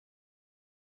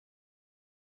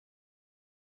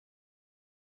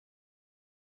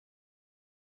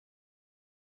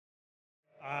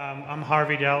I'm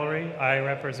Harvey Dellery. I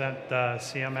represent the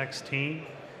CMX team.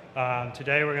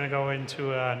 Today we're going to go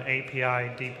into an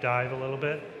API deep dive a little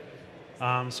bit.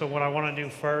 So what I want to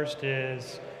do first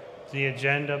is the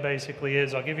agenda basically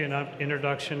is I'll give you an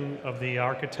introduction of the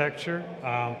architecture.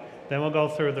 Then we'll go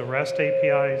through the REST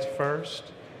APIs first.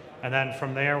 And then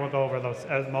from there we'll go over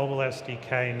the mobile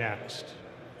SDK next.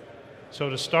 So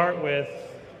to start with,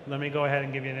 let me go ahead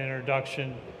and give you an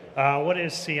introduction. What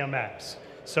is CMX?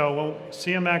 So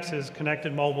CMX is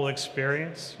Connected Mobile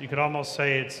Experience. You could almost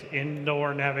say it's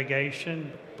indoor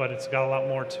navigation, but it's got a lot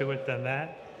more to it than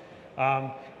that.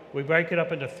 We break it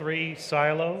up into 3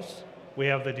 silos. We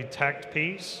have the detect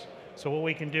piece. So what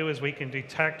we can do is we can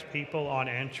detect people on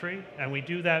entry, and we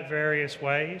do that various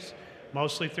ways,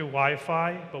 mostly through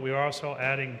Wi-Fi, but we are also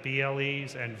adding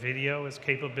BLEs and video as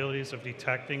capabilities of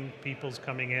detecting people's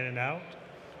coming in and out.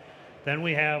 Then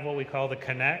we have what we call the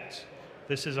connect.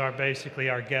 This is basically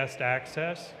our guest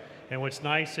access. And what's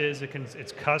nice is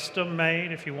it's custom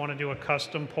made if you want to do a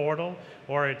custom portal,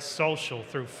 or it's social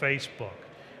through Facebook.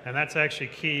 And that's actually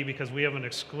key because we have an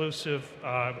exclusive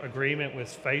agreement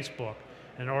with Facebook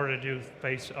in order to do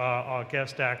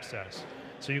guest access.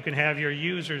 So you can have your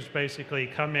users basically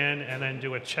come in and then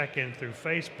do a check-in through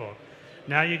Facebook.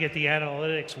 Now you get the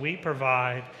analytics we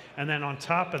provide, and then on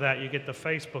top of that you get the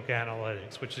Facebook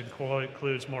analytics, which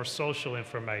includes more social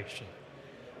information.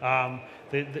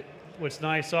 What's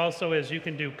nice also is you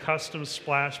can do custom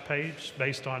splash page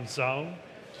based on zone.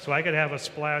 So I could have a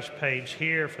splash page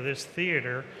here for this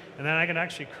theater, and then I can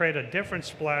actually create a different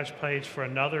splash page for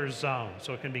another zone,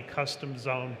 so it can be custom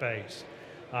zone based.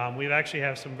 We actually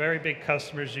have some very big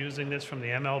customers using this from the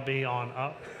MLB on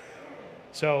up.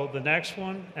 So the next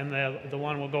one, and the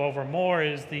one we'll go over more,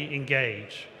 is the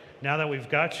engage. Now that we've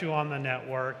got you on the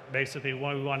network, basically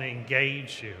we want to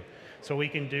engage you. So we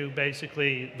can do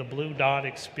basically the blue dot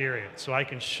experience. So I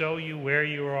can show you where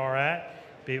you are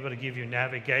at, be able to give you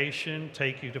navigation,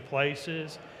 take you to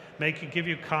places, give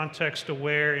you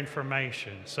context-aware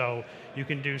information. So you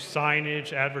can do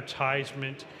signage,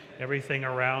 advertisement, everything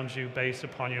around you based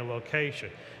upon your location.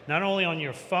 Not only on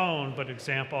your phone, but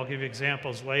I'll give you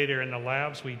examples later in the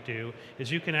labs we do,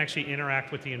 is you can actually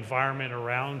interact with the environment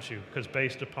around you because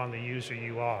based upon the user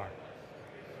you are.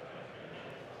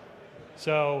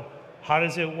 So how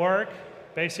does it work?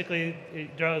 Basically,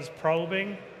 it does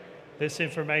probing. This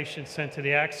information sent to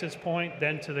the access point,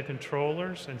 then to the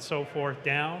controllers, and so forth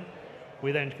down.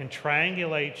 We then can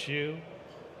triangulate you,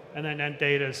 and then that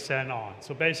data is sent on.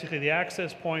 So basically, the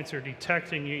access points are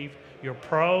detecting your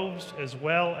probes as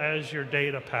well as your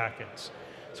data packets.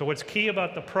 So what's key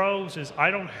about the probes is I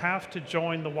don't have to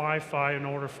join the Wi-Fi in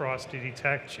order for us to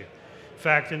detect you. In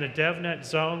fact, in the DevNet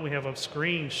zone, we have a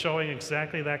screen showing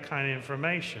exactly that kind of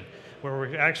information, where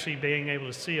we're actually being able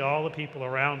to see all the people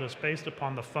around us based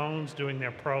upon the phones doing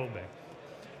their probing.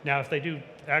 Now, if they do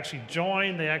actually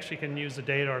join, they actually can use the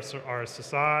data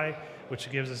RSSI,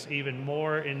 which gives us even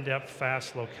more in-depth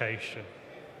fast location.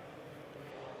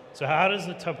 So how does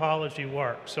the topology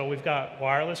work? So we've got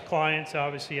wireless clients,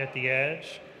 obviously, at the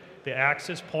edge, the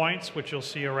access points, which you'll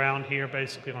see around here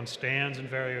basically on stands and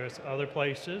various other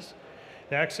places.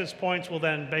 The access points will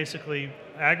then basically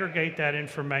aggregate that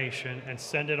information and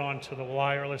send it on to the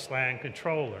wireless LAN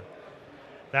controller.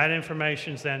 That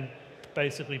information is then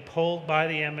basically pulled by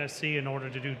the MSC in order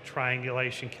to do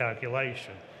triangulation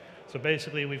calculation. So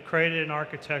basically we've created an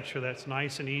architecture that's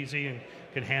nice and easy and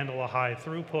can handle a high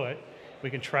throughput. We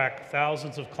can track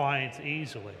thousands of clients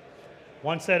easily.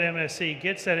 Once that MSC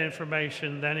gets that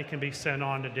information, then it can be sent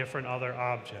on to different other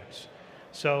objects.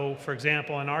 So, for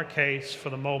example, in our case, for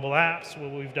the mobile apps,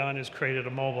 what we've done is created a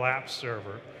mobile app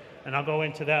server. And I'll go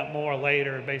into that more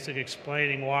later, basically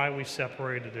explaining why we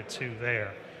separated the two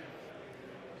there.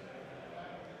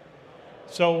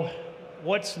 So,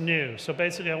 what's new? So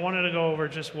basically, I wanted to go over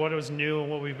just what was new and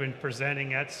what we've been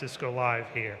presenting at Cisco Live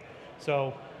here.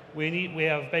 So we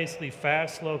have basically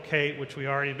fast locate, which we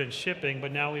already been shipping,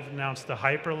 but now we've announced the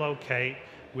hyper locate.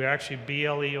 We're actually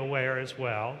BLE aware as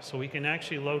well, so we can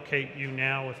actually locate you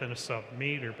now within a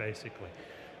sub-meter, basically.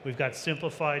 We've got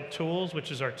simplified tools,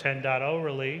 which is our 10.0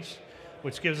 release,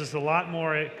 which gives us a lot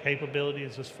more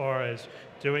capabilities as far as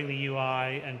doing the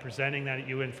UI and presenting that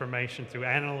information through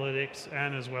analytics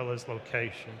and as well as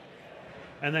location.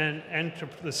 And then enter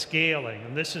the scaling,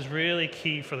 and this is really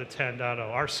key for the 10.0.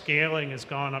 Our scaling has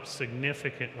gone up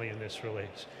significantly in this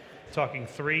release. Talking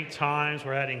 3 times,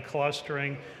 we're adding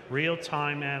clustering,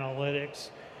 real-time analytics.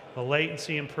 The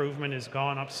latency improvement has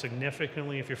gone up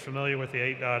significantly. If you're familiar with the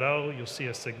 8.0, you'll see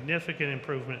a significant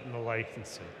improvement in the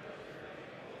latency.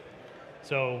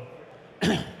 So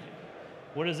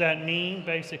what does that mean?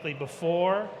 Basically,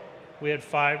 before, we had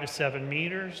 5 to 7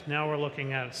 meters. Now we're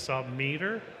looking at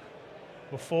sub-meter.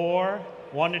 Before,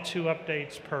 1 to 2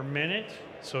 updates per minute.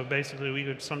 So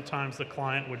basically, sometimes the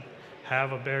client would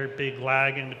have a very big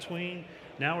lag in between.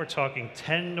 Now we're talking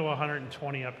 10 to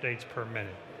 120 updates per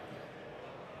minute.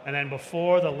 And then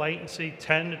before the latency,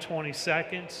 10 to 20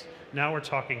 seconds. Now we're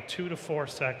talking 2 to 4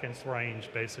 seconds range,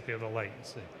 basically, of the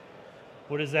latency.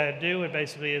 What does that do? It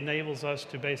basically enables us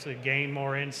to basically gain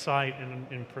more insight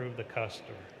and improve the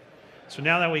customer. So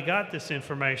now that we got this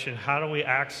information, how do we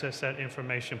access that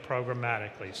information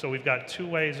programmatically? So we've got 2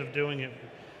 ways of doing it.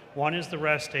 One is the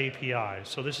REST API.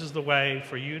 So this is the way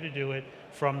for you to do it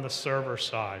from the server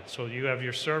side. So you have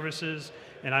your services,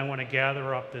 and I want to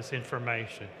gather up this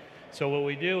information. So what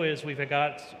we do is we've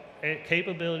got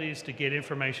capabilities to get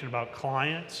information about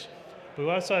clients. But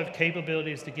we also have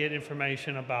capabilities to get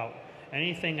information about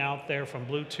anything out there from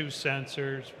Bluetooth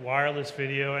sensors, wireless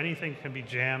video, anything can be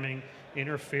jamming,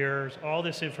 interferes. All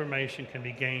this information can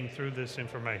be gained through this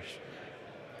information.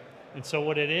 And so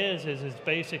what it is it's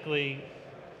basically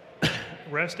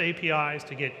REST APIs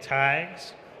to get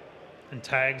tags, and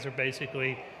tags are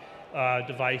basically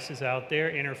devices out there.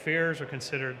 Interferers are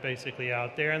considered basically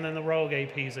out there, and then the rogue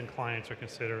APs and clients are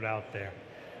considered out there.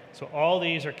 So all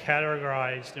these are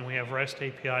categorized, and we have REST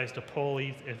APIs to pull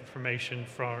information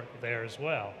from there as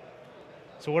well.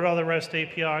 So what are the REST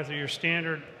APIs? They're your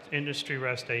standard industry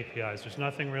REST APIs. There's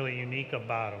nothing really unique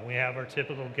about them. We have our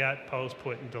typical get, post,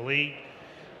 put, and delete.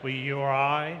 We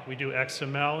URI, we do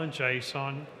XML and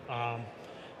JSON,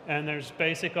 and there's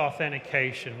basic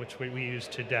authentication, which we use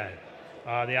today.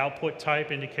 The output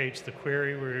type indicates the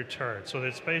query we return. So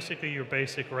that's basically your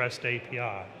basic REST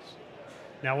APIs.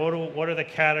 Now, what are the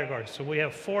categories? So we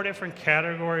have 4 different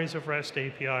categories of REST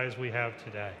APIs we have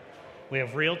today. We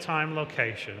have real-time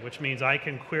location, which means I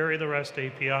can query the REST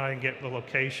API and get the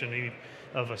location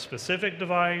of a specific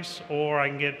device, or I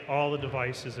can get all the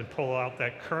devices and pull out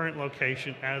that current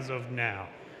location as of now.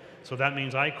 So that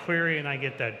means I query and I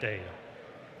get that data.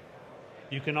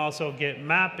 You can also get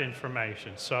map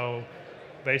information. So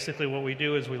basically what we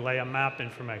do is we lay a map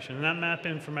information. And that map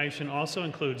information also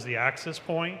includes the access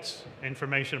points,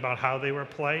 information about how they were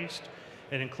placed.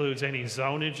 It includes any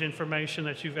zonage information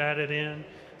that you've added in.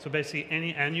 So basically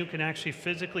and you can actually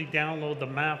physically download the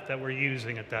map that we're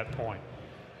using at that point.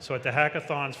 So at the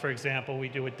hackathons, for example, we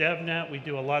do a DevNet,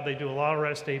 they do a lot of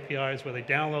REST APIs where they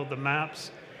download the maps,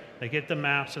 they get the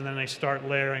maps, and then they start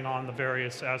layering on the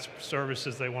various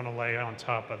services they want to lay on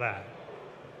top of that.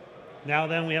 Now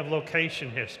then we have location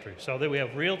history. So that we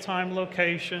have real-time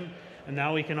location, and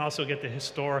now we can also get the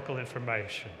historical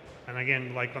information. And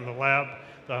again, like on the lab,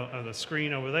 on the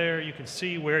screen over there, you can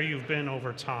see where you've been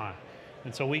over time.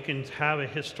 And so we can have a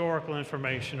historical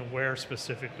information of where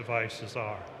specific devices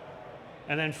are.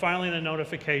 And then finally, the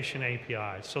notification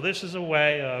API. So this is a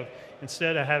way of,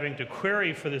 instead of having to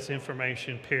query for this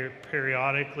information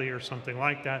periodically or something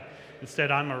like that, instead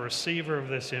I'm a receiver of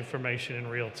this information in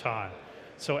real time.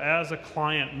 So as a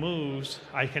client moves,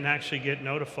 I can actually get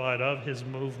notified of his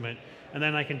movement, and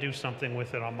then I can do something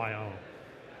with it on my own.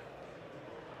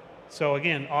 So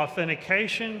again,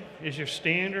 authentication is your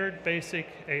standard basic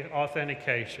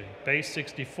authentication. Base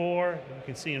 64, you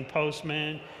can see in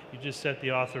Postman, you just set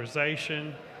the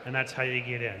authorization, and that's how you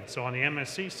get in. So on the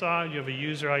MSC side, you have a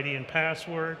user ID and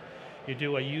password. You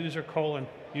do a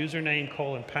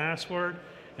username, password,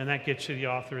 and that gets you the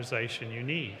authorization you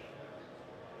need.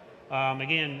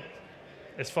 Again,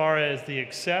 as far as the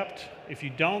accept, if you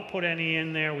don't put any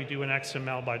in there, we do an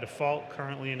XML by default,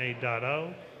 currently in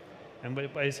 8.0. And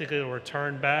basically it'll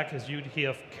return back as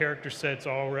UTF character sets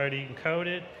already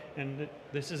encoded. And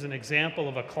this is an example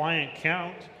of a client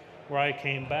count where I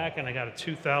came back and I got a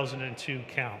 2002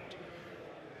 count.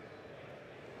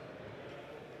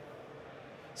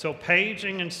 So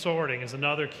paging and sorting is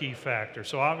another key factor.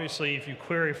 So obviously if you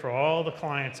query for all the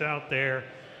clients out there,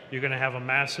 you're going to have a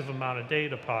massive amount of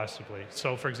data possibly.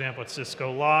 So for example, at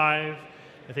Cisco Live,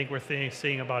 I think we're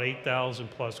seeing about 8,000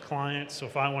 plus clients. So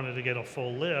if I wanted to get a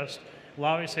full list,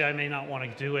 well, obviously I may not want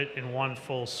to do it in one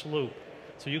full swoop.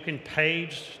 So you can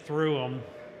page through them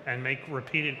and make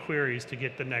repeated queries to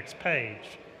get the next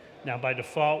page. Now by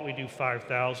default, we do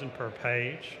 5,000 per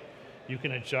page. You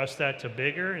can adjust that to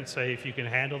bigger and say if you can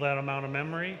handle that amount of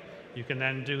memory, you can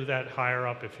then do that higher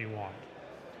up if you want.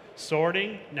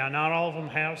 Sorting, now not all of them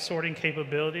have sorting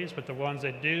capabilities, but the ones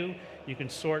that do, you can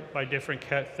sort by different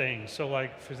things. So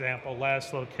like, for example,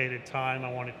 last located time,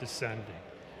 I want it descending.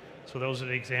 So those are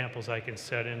the examples I can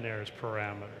set in there as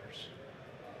parameters.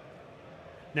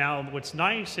 Now, what's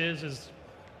nice is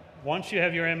once you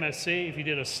have your MSC, if you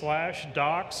did a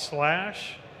 /doc/,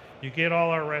 you get all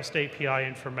our REST API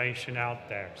information out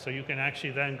there. So you can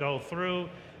actually then go through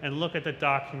and look at the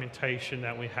documentation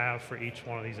that we have for each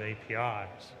one of these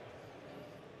APIs.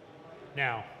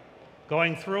 Now,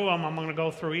 going through them, I'm going to go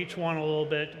through each one a little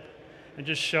bit and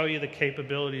just show you the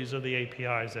capabilities of the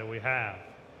APIs that we have.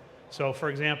 So for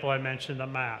example, I mentioned the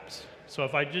maps. So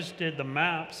if I just did the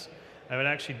maps, I would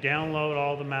actually download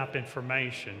all the map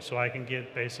information. So I can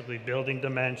get basically building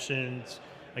dimensions,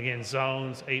 again,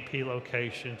 zones, AP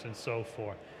locations, and so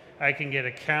forth. I can get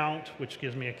a count, which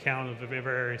gives me a count of the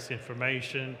various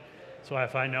information. So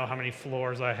if I know how many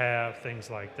floors I have, things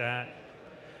like that.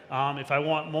 If I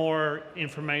want more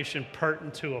information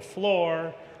pertinent to a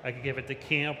floor, I can give it the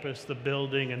campus, the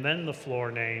building, and then the floor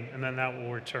name, and then that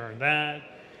will return that.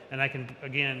 And I can,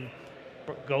 again,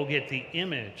 go get the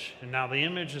image. And now the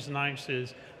image is nice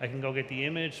is I can go get the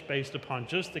image based upon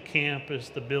just the campus,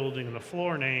 the building, and the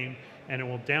floor name, and it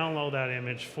will download that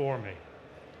image for me.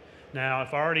 Now,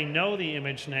 if I already know the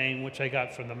image name, which I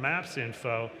got from the maps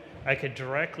info, I could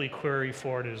directly query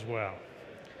for it as well.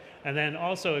 And then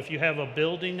also, if you have a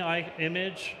building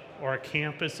image or a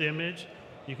campus image,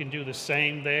 you can do the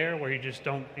same there, where you just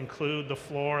don't include the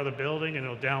floor of the building, and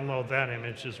it'll download that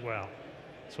image as well.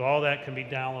 So all that can be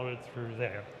downloaded through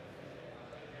there.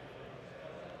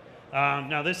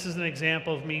 Now this is an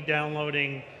example of me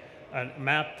downloading a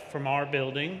map from our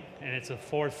building, and it's a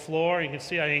 4th floor. You can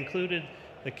see I included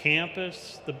the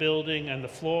campus, the building, and the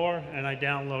floor, and I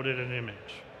downloaded an image.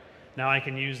 Now I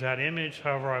can use that image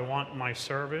however I want in my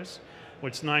service.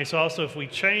 What's nice also, if we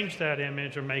change that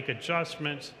image or make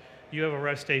adjustments, you have a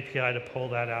REST API to pull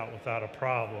that out without a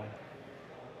problem.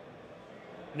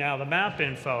 Now the map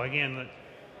info, again,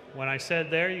 when I said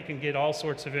there, you can get all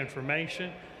sorts of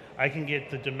information. I can get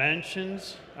the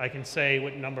dimensions. I can say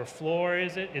what number floor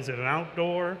is it? Is it an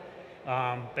outdoor?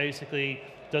 Basically,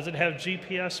 does it have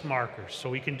GPS markers? So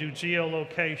we can do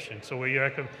geolocation. So we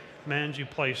recommend you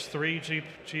place 3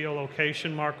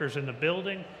 geolocation markers in the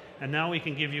building, and now we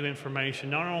can give you information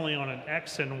not only on an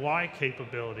X and Y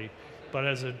capability, but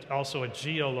as also a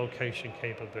geolocation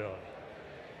capability.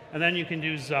 And then you can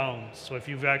do zones. So if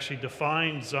you've actually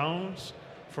defined zones,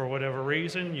 for whatever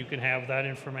reason, you can have that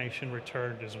information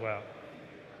returned as well.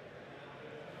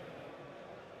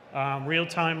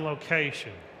 Real-time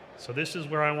location. So this is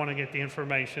where I want to get the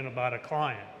information about a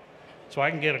client. So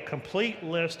I can get a complete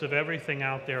list of everything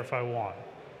out there if I want.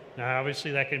 Now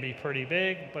obviously that can be pretty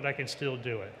big, but I can still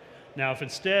do it. Now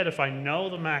if I know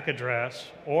the MAC address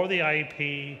or the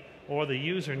IP or the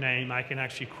username, I can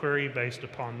actually query based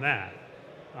upon that.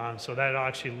 So that'll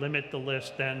actually limit the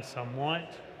list then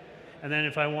somewhat. And then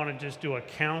if I want to just do a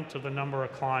count of the number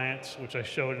of clients, which I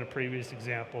showed in a previous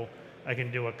example, I can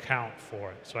do a count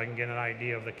for it. So I can get an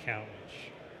idea of the count.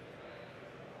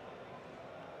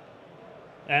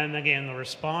 And again, the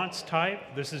response type,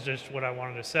 this is just what I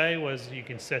wanted to say, was you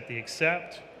can set the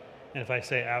accept. And if I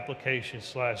say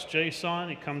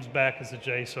application/JSON, it comes back as a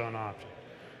JSON object.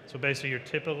 So basically your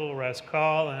typical REST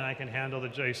call, and I can handle the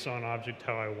JSON object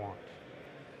how I want.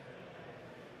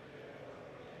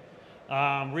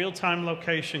 Real-time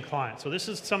location client. So this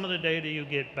is some of the data you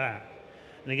get back.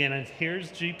 And again,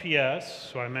 here's GPS.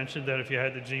 So I mentioned that if you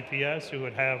had the GPS, you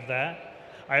would have that.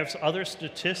 I have other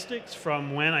statistics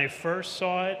from when I first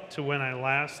saw it to when I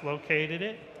last located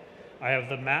it. I have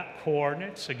the map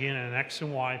coordinates, again, an X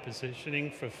and Y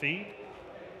positioning for feet.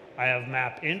 I have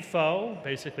map info,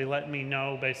 basically letting me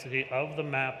know basically of the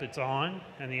map it's on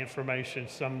and the information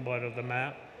somewhat of the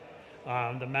map.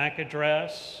 The MAC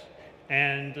address.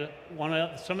 And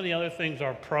some of the other things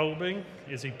are probing.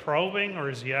 Is he probing or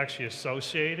is he actually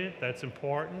associated? That's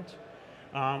important.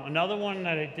 Another one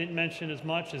that I didn't mention as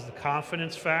much is the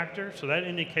confidence factor. So that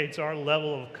indicates our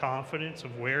level of confidence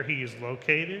of where he is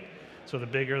located. So the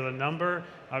bigger the number,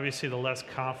 obviously the less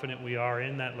confident we are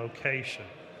in that location.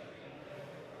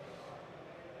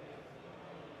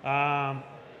 Now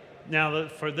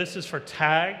this is for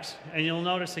tags. And you'll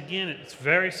notice again, it's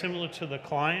very similar to the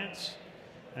clients.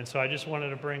 And so I just wanted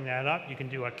to bring that up. You can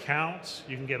do accounts,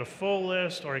 you can get a full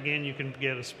list, or again, you can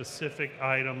get a specific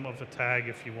item of a tag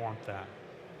if you want that.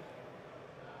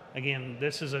 Again,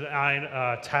 this is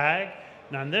a tag.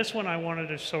 Now in this one, I wanted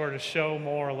to sort of show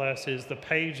more or less is the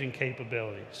paging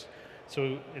capabilities.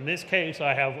 So in this case,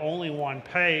 I have only one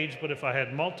page, but if I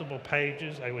had multiple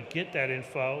pages, I would get that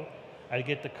info. I'd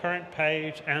get the current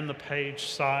page and the page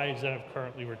size that I've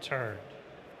currently returned.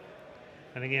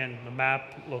 And again, the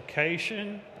map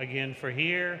location, again for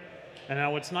here. And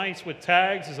now what's nice with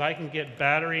tags is I can get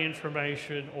battery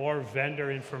information or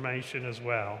vendor information as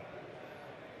well.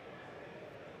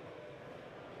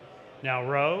 Now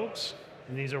rogues,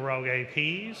 and these are rogue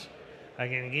APs. I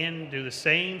can again do the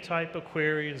same type of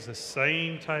queries, the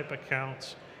same type of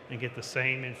counts, and get the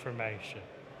same information.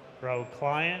 Row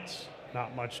clients,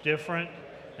 not much different.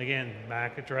 Again,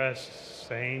 MAC address,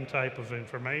 same type of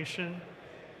information.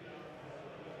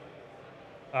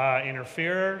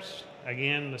 Interferers,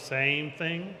 again, the same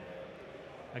thing.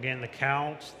 Again, the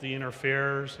counts, the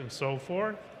interferers, and so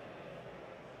forth.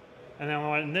 And then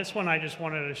in this one, I just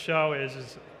wanted to show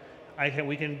is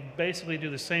we can basically do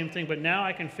the same thing, but now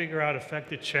I can figure out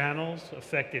affected channels,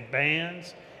 affected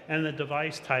bands, and the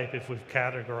device type if we've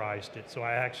categorized it. So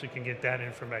I actually can get that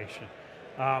information.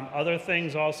 Other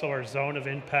things also are zone of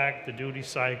impact, the duty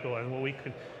cycle, and what we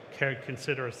could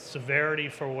consider a severity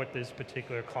for what this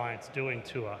particular client's doing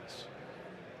to us.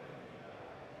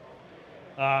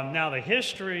 Now the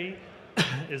history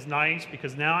is nice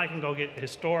because now I can go get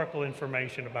historical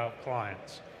information about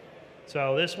clients.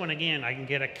 So this one again, I can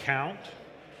get a count.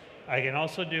 I can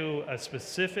also do a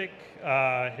specific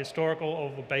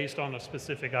historical based on a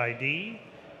specific ID,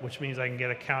 which means I can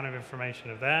get a count of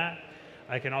information of that.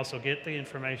 I can also get the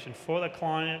information for the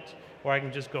client, or I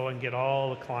can just go and get all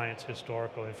the client's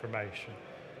historical information.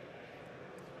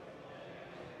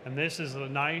 And this is a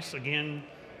nice, again,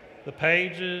 the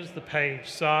pages, the page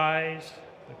size.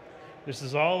 This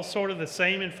is all sort of the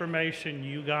same information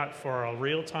you got for a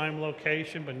real-time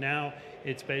location, but now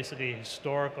it's basically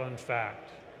historical in fact.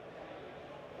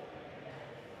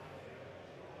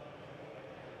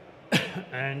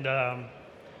 And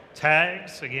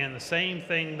tags, again, the same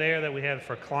thing there that we had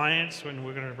for clients, and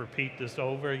we're going to repeat this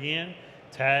over again.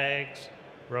 Tags,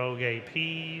 rogue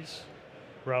APs,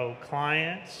 rogue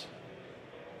clients,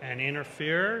 and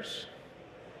interferers.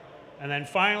 And then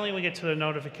finally, we get to the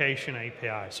notification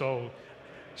API. So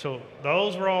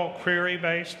those are all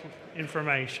query-based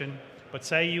information, but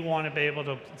say you want to be able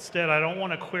to, instead, I don't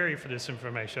want to query for this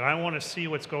information. I want to see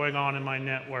what's going on in my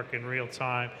network in real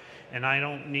time, and I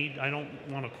don't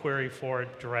want to query for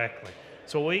it directly.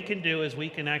 So what we can do is we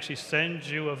can actually send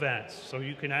you events. So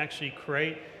you can actually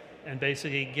create and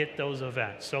basically get those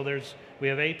events. So we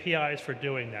have APIs for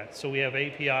doing that. So we have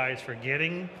APIs for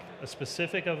getting a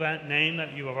specific event name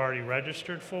that you have already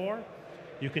registered for.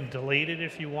 You can delete it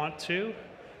if you want to,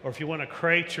 or if you want to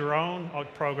create your own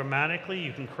programmatically,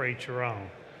 you can create your own.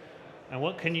 And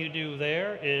what can you do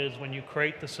there is when you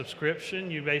create the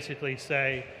subscription, you basically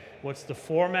say, what's the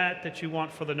format that you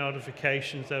want for the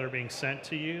notifications that are being sent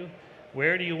to you?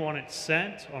 Where do you want it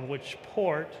sent? On which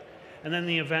port? And then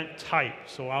the event type.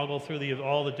 So I'll go through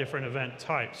all the different event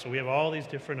types. So we have all these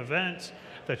different events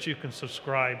that you can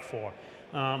subscribe for.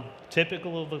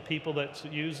 Typical of the people that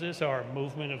use this are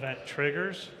movement event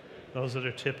triggers. Those are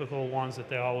the typical ones that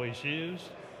they always use.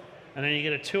 And then you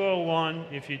get a 201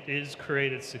 if it is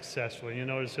created successfully. You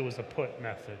notice it was a put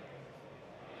method.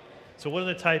 So what are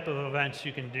the type of events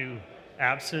you can do?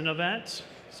 Absent events.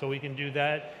 So we can do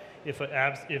that if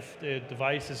the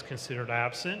device is considered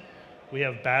absent. We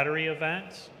have battery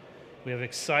events. We have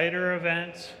exciter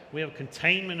events. We have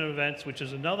containment events, which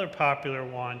is another popular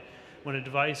one. When a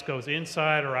device goes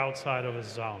inside or outside of a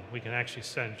zone, we can actually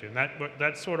send you. And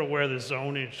that's sort of where the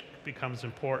zonage becomes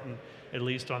important, at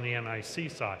least on the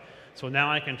MIC side. So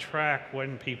now I can track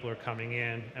when people are coming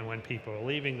in and when people are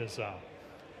leaving the zone.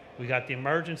 We got the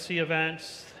emergency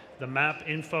events, the map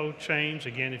info change.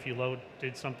 Again, if you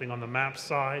did something on the map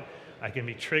side, I can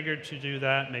be triggered to do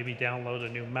that, maybe download a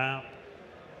new map.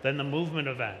 Then the movement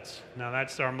events. Now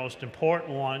that's our most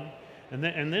important one.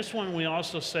 And this one we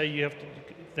also say you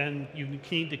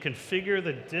need to configure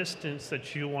the distance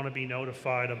that you want to be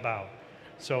notified about.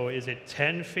 So is it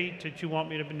 10 feet that you want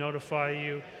me to notify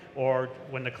you? Or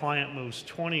when the client moves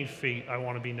 20 feet, I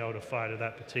want to be notified of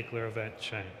that particular event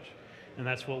change. And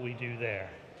that's what we do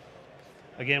there.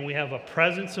 Again, we have a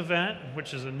presence event,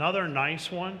 which is another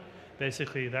nice one.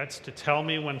 Basically, that's to tell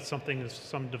me when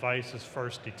some device is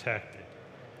first detected.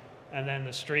 And then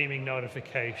the streaming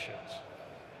notifications.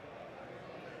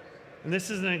 And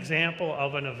this is an example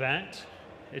of an event.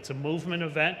 It's a movement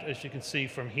event, as you can see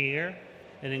from here.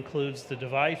 It includes the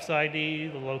device ID,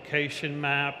 the location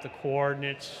map, the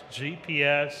coordinates,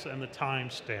 GPS, and the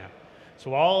timestamp.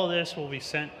 So all of this will be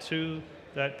sent to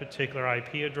that particular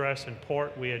IP address and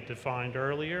port we had defined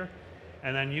earlier.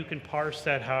 And then you can parse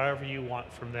that however you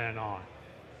want from then on.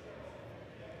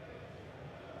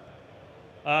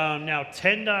 Now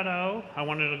 10.0, I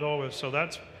wanted to go over, so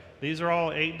these are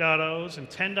all 8.0s, and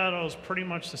 10.0 is pretty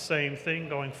much the same thing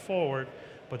going forward,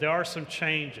 but there are some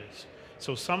changes.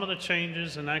 So some of the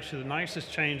changes, and actually the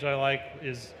nicest change I like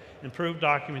is improved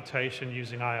documentation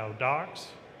using IO docs.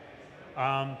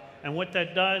 And what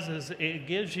that does is it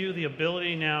gives you the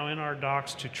ability now in our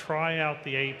docs to try out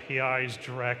the APIs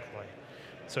directly.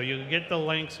 So you get the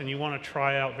links and you want to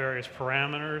try out various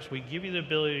parameters. We give you the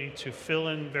ability to fill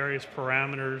in various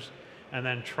parameters and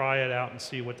then try it out and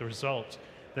see what the results.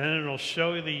 Then it'll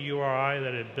show you the URI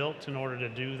that it built in order to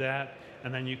do that,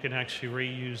 and then you can actually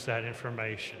reuse that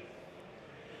information.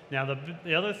 Now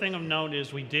the other thing of note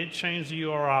is we did change the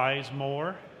URIs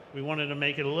more. We wanted to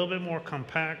make it a little bit more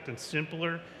compact and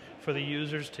simpler for the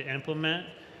users to implement.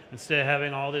 Instead of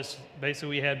having all this,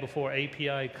 basically we had before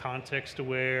API context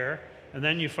aware, and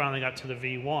then you finally got to the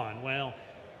V1. Well,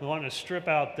 we wanted to strip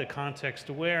out the context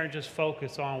aware and just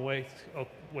focus on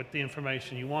what the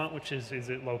information you want, which is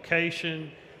it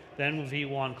location, then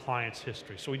V1 client's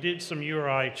history. So we did some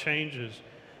URI changes,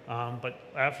 but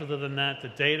after than that, the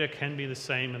data can be the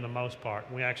same in the most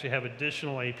part. We actually have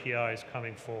additional APIs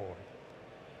coming forward.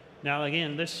 Now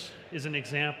again, this is an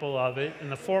example of it,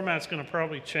 and the format's going to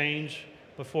probably change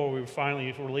before we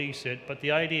finally release it, but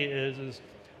the idea is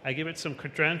I give it some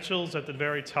credentials at the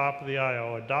very top of the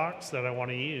I/O, docs that I want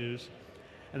to use,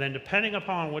 and then depending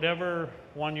upon whatever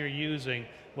one you're using,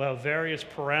 we'll have various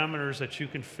parameters that you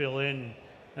can fill in,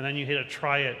 and then you hit a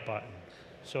try it button.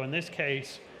 So in this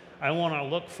case, I want to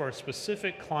look for a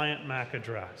specific client MAC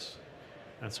address.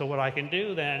 And so what I can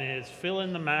do then is fill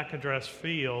in the MAC address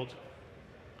field,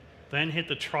 then hit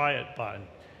the try it button.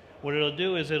 What it'll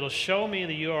do is it'll show me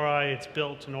the URI it's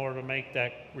built in order to make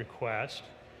that request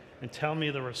and tell me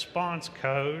the response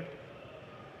code.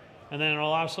 And then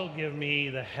it'll also give me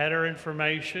the header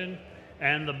information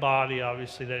and the body,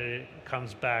 obviously, that it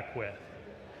comes back with.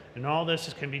 And all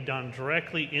this can be done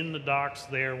directly in the docs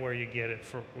there where you get it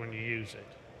for when you use it.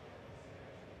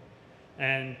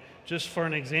 And just for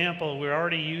an example, we're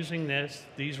already using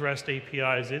these REST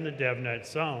APIs in the DevNet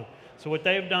zone. So what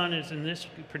they've done is, in this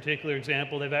particular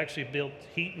example, they've actually built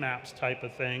heat maps type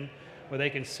of thing where they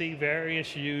can see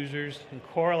various users and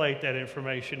correlate that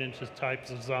information into types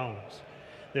of zones.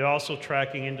 They're also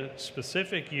tracking into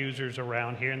specific users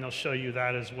around here, and they'll show you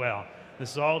that as well.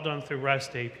 This is all done through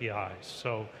REST APIs.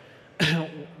 So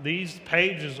these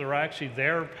pages are actually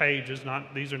their pages,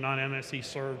 these are not MSE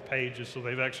served pages, so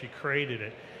they've actually created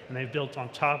it, and they've built on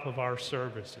top of our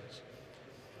services.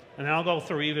 And I'll go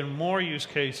through even more use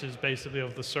cases, basically,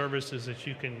 of the services that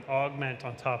you can augment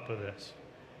on top of this.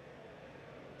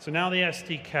 So now the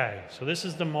SDK. So this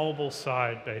is the mobile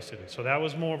side, basically. So that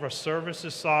was more of a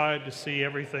services side to see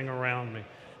everything around me.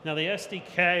 Now the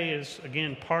SDK is,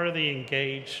 again, part of the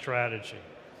engage strategy.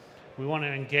 We want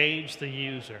to engage the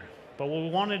user. But what we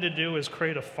wanted to do is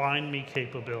create a find me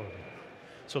capability.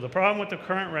 So the problem with the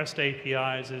current REST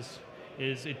APIs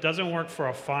is it doesn't work for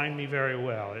a find me very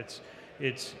well.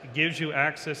 It gives you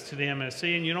access to the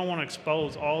MSE, and you don't want to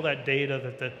expose all that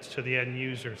data to the end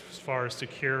user as far as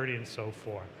security and so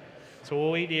forth. So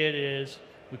what we did is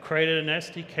we created an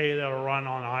SDK that will run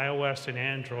on iOS and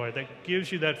Android that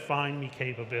gives you that find me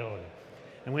capability.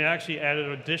 And we actually added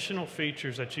additional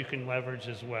features that you can leverage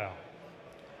as well.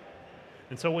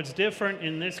 And so what's different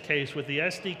in this case with the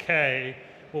SDK,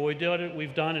 what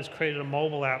we've done is created a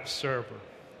mobile app server.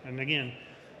 And again,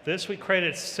 this we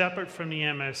created separate from the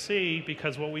MSE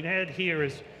because what we had here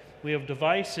is we have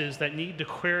devices that need to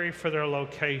query for their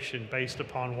location based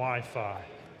upon Wi-Fi.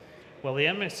 Well, the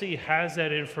MSE has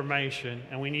that information,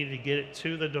 and we need to get it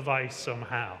to the device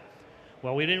somehow.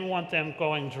 Well, we didn't want them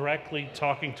going directly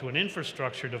talking to an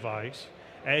infrastructure device.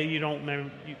 Maybe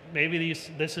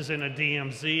this is in a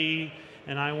DMZ,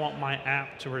 and I want my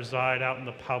app to reside out in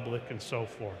the public and so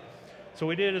forth. So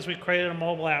what we did is we created a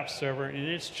mobile app server, and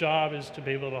its job is to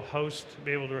be able to host, to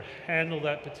be able to handle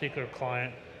that particular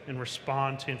client and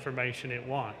respond to information it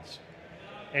wants.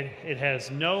 And it has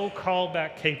no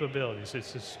callback capabilities.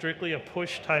 It's strictly a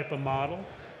push type of model.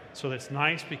 So that's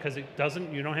nice because you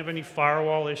don't have any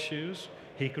firewall issues.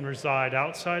 He can reside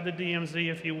outside the DMZ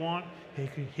if you want.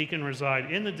 He can reside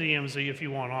in the DMZ if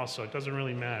you want also. It doesn't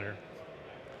really matter.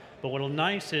 But what's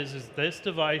nice is this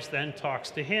device then talks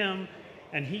to him,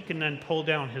 and he can then pull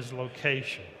down his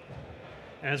location.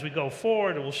 And as we go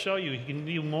forward, it will show you he can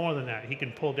do more than that. He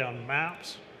can pull down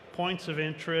maps, points of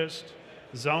interest,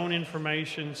 zone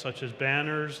information such as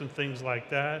banners and things like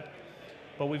that.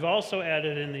 But we've also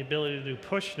added in the ability to do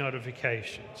push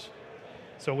notifications.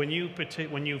 So when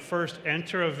you first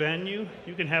enter a venue,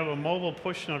 you can have a mobile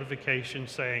push notification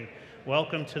saying,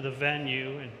 "Welcome to the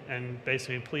venue," and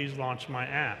basically, "Please launch my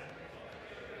app."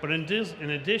 But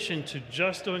in addition to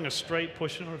just doing a straight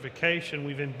push notification,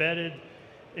 we've embedded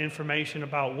information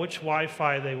about which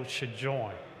Wi-Fi they should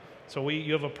join. So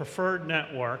you have a preferred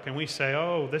network, and we say,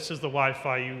 "Oh, this is the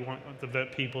Wi-Fi you want the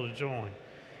people to join."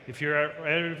 If you're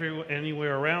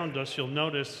anywhere around us, you'll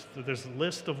notice that this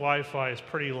list of Wi-Fi is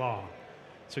pretty long.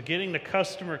 So getting the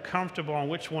customer comfortable on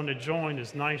which one to join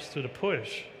is nice through the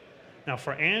push. Now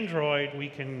for Android, we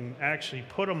can actually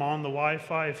put them on the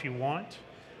Wi-Fi if you want.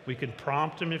 We can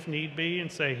prompt them if need be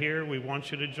and say, here, we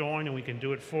want you to join, and we can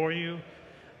do it for you.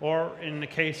 Or in the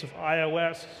case of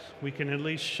iOS, we can at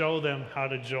least show them how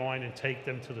to join and take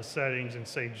them to the settings and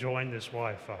say, join this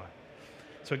Wi-Fi.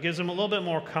 So it gives them a little bit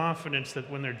more confidence that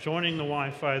when they're joining the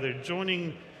Wi-Fi, they're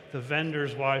joining the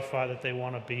vendor's Wi-Fi that they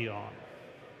want to be on.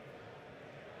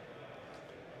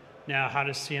 Now, how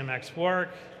does CMX work?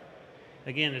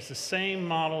 Again, it's the same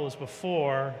model as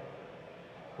before,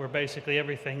 where basically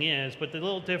everything is, but the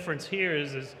little difference here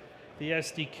is the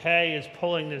SDK is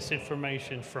pulling this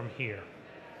information from here.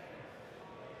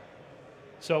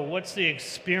 So what's the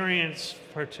experience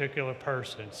for a particular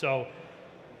person? So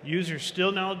user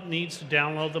still now needs to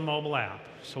download the mobile app.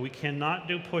 So we cannot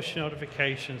do push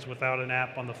notifications without an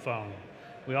app on the phone.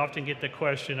 We often get the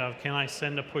question of, can I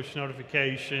send a push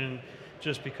notification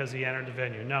just because he entered the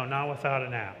venue? No, not without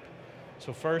an app.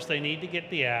 So first they need to get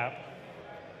the app.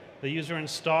 The user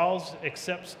installs,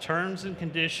 accepts terms and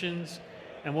conditions,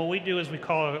 and what we do is we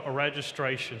call it a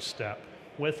registration step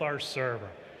with our server.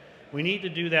 We need to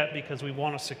do that because we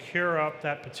want to secure up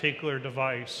that particular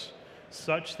device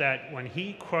such that when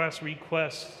he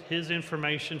requests his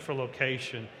information for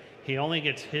location, he only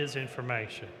gets his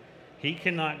information. He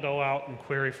cannot go out and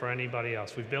query for anybody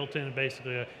else. We've built in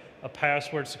basically a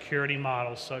password security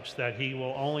model such that he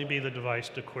will only be the device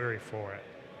to query for it.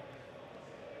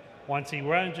 Once he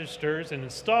registers and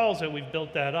installs it, we've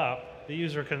built that up. The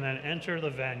user can then enter the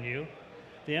venue.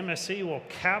 The MSC will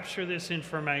capture this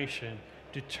information,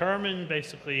 determine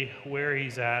basically where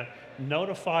he's at,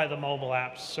 notify the mobile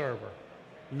app server.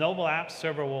 The mobile app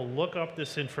server will look up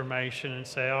this information and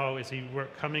say, oh, is he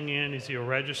coming in? Is he a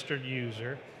registered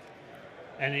user?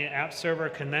 And the app server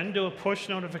can then do a push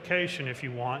notification if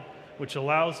you want, which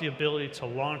allows the ability to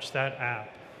launch that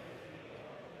app.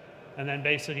 And then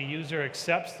basically user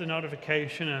accepts the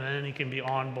notification and then he can be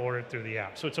onboarded through the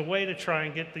app. So it's a way to try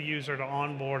and get the user to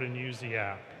onboard and use the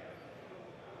app.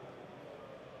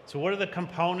 So what are the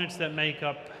components that make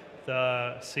up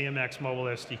the CMX Mobile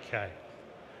SDK?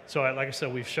 So like I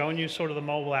said, we've shown you sort of the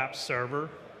mobile app server,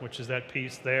 which is that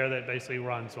piece there that basically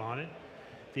runs on it.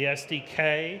 The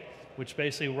SDK, which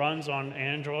basically runs on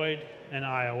Android and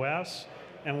iOS.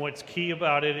 And what's key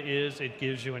about it is it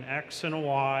gives you an X and a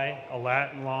Y, a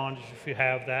lat and long if you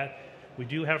have that. We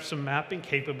do have some mapping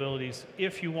capabilities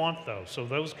if you want those. So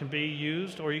those can be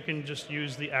used, or you can just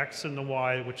use the X and the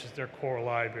Y, which is their core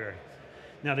library.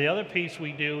 Now the other piece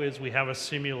we do is we have a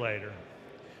simulator.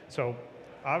 So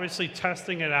obviously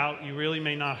testing it out, you really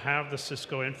may not have the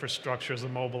Cisco infrastructure as a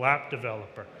mobile app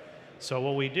developer. So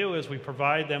what we do is we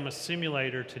provide them a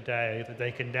simulator today that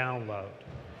they can download.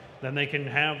 Then they can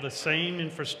have the same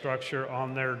infrastructure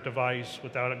on their device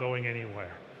without it going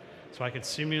anywhere. So I can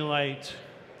simulate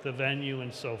the venue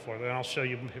and so forth, and I'll show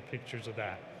you pictures of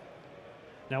that.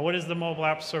 Now what is the mobile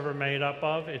app server made up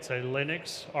of? It's a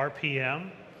Linux RPM,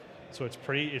 so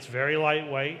it's very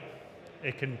lightweight.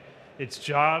 Its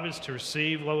job is to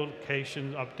receive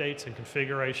location updates and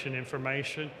configuration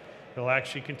information. It'll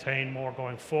actually contain more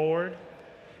going forward.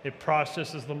 It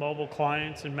processes the mobile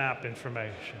clients and map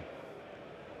information.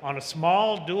 On a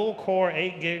small dual-core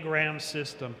 8 gig RAM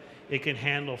system, it can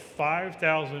handle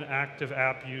 5,000 active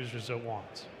app users at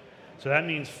once. So that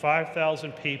means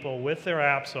 5,000 people with their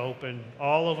apps open,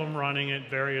 all of them running it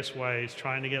various ways,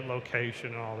 trying to get location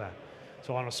and all that.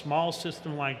 So on a small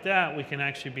system like that, we can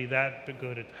actually be that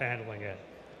good at handling it.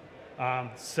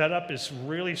 Setup is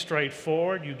really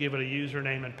straightforward. You give it a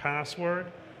username and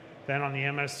password. Then on the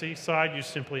MSC side, you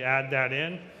simply add that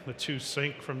in. The two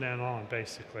sync from then on,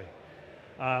 basically.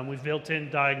 We've built in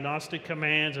diagnostic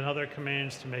commands and other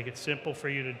commands to make it simple for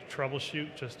you to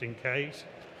troubleshoot just in case.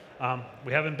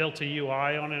 We haven't built a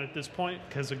UI on it at this point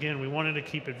because, again, we wanted to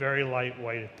keep it very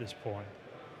lightweight at this point.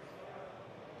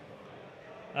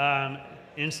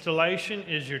 Installation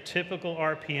is your typical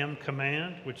RPM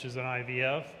command, which is an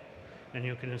IVF, and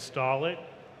you can install it.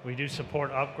 We do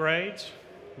support upgrades.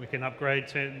 We can upgrade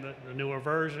to the newer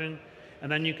version. And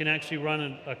then you can actually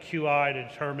run a QI to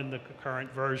determine the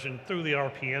current version through the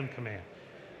RPM command.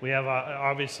 We have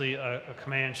obviously a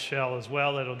command shell as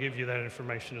well that'll give you that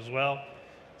information as well.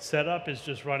 Setup is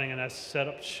just running a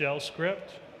setup shell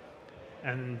script,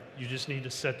 and you just need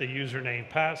to set the username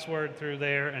password through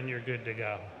there and you're good to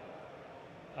go.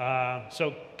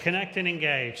 So connect and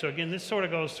engage. So again, this sort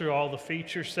of goes through all the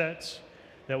feature sets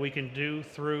that we can do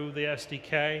through the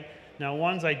SDK. Now,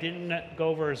 ones I didn't go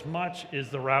over as much is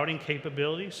the routing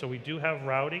capability. So we do have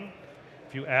routing.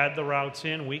 If you add the routes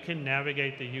in, we can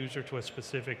navigate the user to a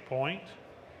specific point.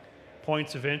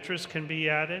 Points of interest can be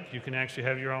added. You can actually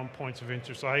have your own points of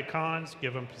interest icons,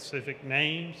 give them specific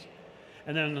names.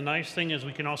 And then the nice thing is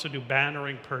we can also do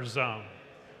bannering per zone.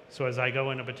 So as I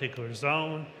go in a particular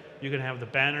zone, you can have the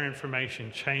banner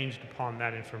information changed upon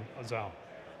that zone.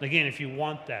 And again, if you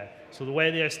want that. So the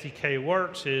way the SDK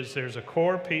works is there's a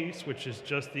core piece, which is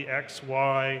just the X,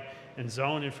 Y, and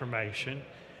zone information.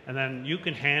 And then you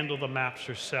can handle the maps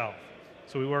yourself.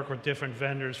 So we work with different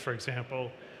vendors, for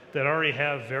example, that already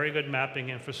have very good mapping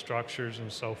infrastructures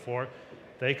and so forth.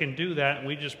 They can do that, and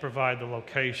we just provide the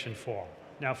location for them.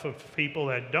 Now, for people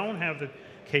that don't have the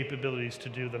capabilities to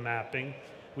do the mapping,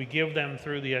 we give them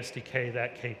through the SDK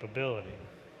that capability.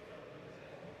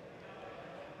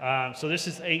 So this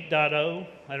is 8.0.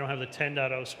 I don't have the 10.0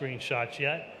 screenshots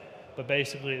yet, but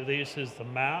basically this is the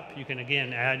map. You can,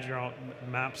 again, add your own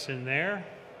maps in there.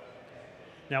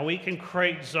 Now, we can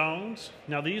create zones.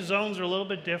 Now, these zones are a little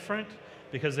bit different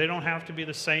because they don't have to be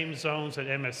the same zones that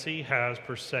MSC has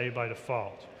per se by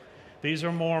default. These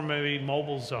are more maybe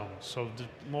mobile zones, so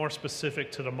more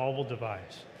specific to the mobile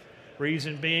device.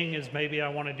 Reason being is maybe I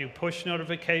want to do push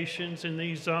notifications in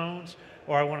these zones,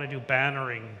 or I want to do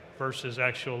bannering versus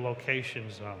actual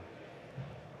location zone.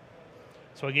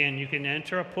 So again, you can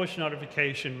enter a push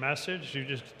notification message. You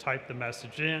just type the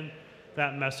message in.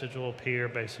 That message will appear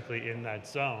basically in that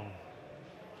zone.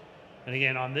 And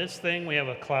again, on this thing, we have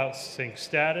a cloud sync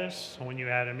status. So when you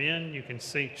add them in, you can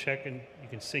check and you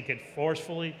can sync it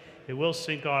forcefully. It will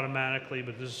sync automatically,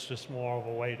 but this is just more of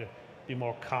a way to be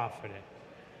more confident.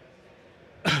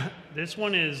 This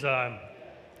one is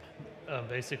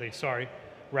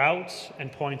routes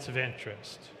and points of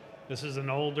interest. This is an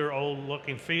old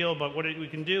looking field, but what we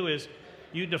can do is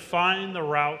you define the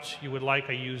routes you would like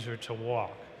a user to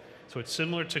walk. So it's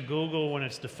similar to Google when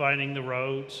it's defining the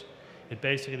roads.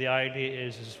 Basically, the idea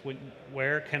is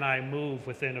where can I move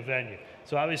within a venue?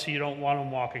 So obviously, you don't want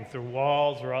them walking through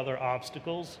walls or other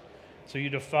obstacles. So you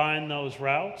define those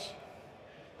routes.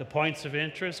 The points of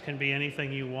interest can be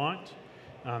anything you want.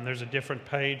 There's a different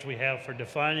page we have for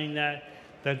defining that.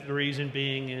 The reason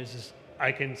being is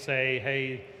I can say,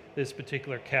 hey, this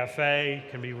particular cafe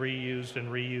can be reused and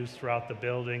reused throughout the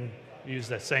building, use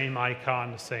the same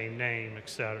icon, the same name,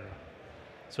 etc.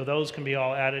 So those can be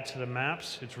all added to the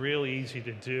maps. It's really easy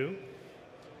to do.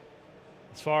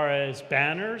 As far as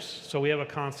banners, so we have a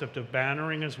concept of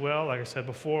bannering as well. Like I said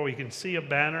before, we can see a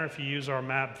banner if you use our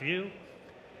map view.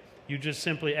 You just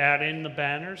simply add in the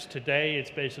banners. Today,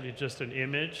 it's basically just an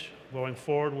image. Going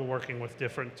forward, we're working with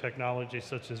different technologies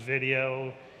such as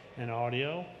video and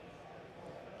audio.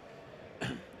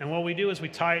 And what we do is we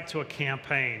tie it to a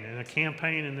campaign. And a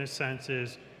campaign in this sense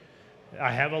is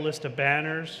I have a list of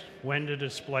banners, when to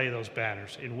display those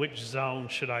banners, in which zone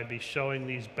should I be showing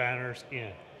these banners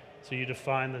in. So you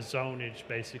define the zonage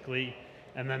basically,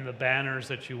 and then the banners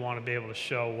that you want to be able to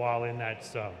show while in that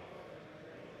zone.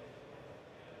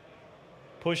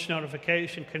 Push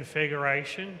notification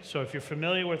configuration. So if you're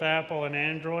familiar with Apple and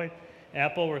Android,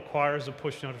 Apple requires a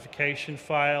push notification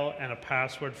file and a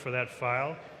password for that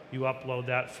file. You upload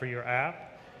that for your app.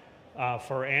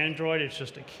 For Android, it's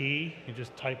just a key. You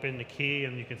just type in the key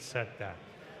and you can set that.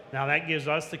 Now that gives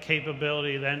us the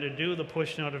capability then to do the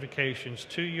push notifications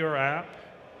to your app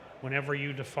whenever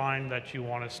you define that you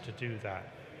want us to do that.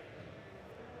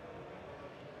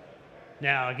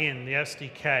 Now again, the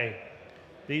SDK.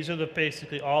 These are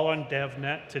basically all on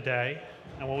DevNet today.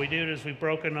 And what we did is we've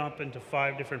broken up into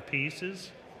 5 different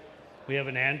pieces. We have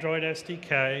an Android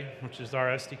SDK, which is our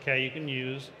SDK you can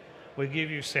use. We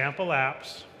give you sample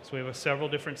apps. So we have several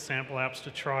different sample apps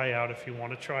to try out if you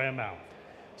want to try them out.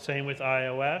 Same with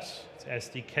iOS, it's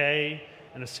SDK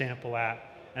and a sample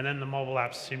app, and then the mobile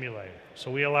app simulator. So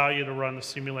we allow you to run the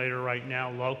simulator right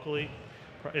now locally.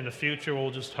 In the future, we'll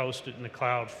just host it in the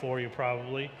cloud for you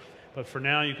probably. But for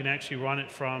now, you can actually run it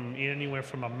from anywhere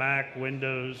from a Mac,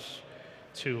 Windows,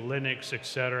 to Linux,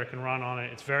 etc. It can run on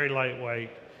it. It's very lightweight.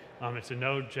 It's a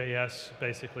Node.js,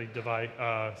 basically,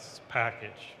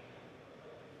 package.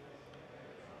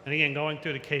 And again, going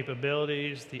through the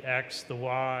capabilities, the X, the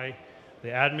Y, the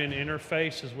admin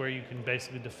interface is where you can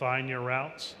basically define your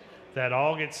routes. That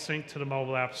all gets synced to the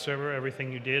mobile app server.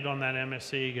 Everything you did on that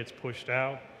MSC gets pushed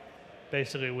out.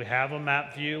 Basically, we have a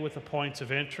map view with the points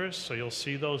of interest, so you'll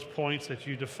see those points that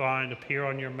you defined appear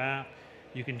on your map.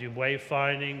 You can do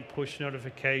wayfinding, push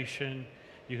notification.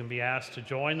 You can be asked to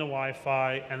join the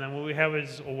Wi-Fi, and then what we have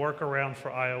is a workaround for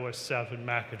iOS 7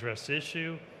 MAC address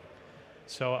issue.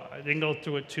 So I didn't go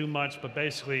through it too much, but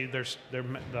basically the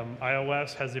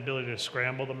iOS has the ability to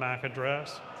scramble the MAC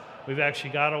address. We've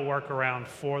actually got a workaround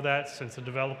for that since the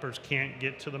developers can't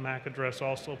get to the MAC address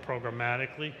also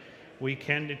programmatically. we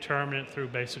can determine it through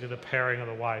basically the pairing of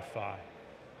the Wi-Fi.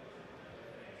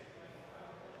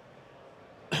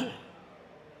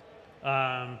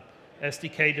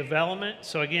 SDK development.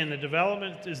 So again, the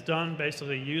development is done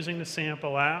basically using the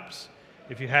sample apps.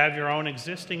 If you have your own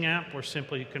existing app, or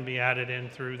simply can be added in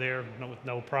through there with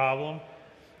no problem.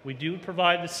 We do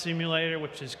provide the simulator,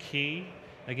 which is key.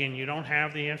 Again, you don't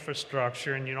have the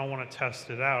infrastructure and you don't want to test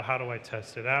it out. How do I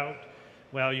test it out?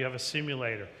 Well, you have a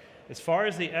simulator. As far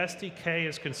as the SDK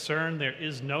is concerned, there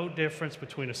is no difference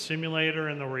between a simulator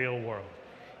and the real world.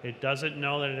 It doesn't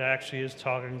know that it actually is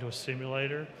talking to a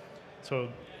simulator. So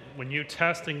when you're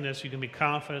testing this, you can be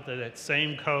confident that that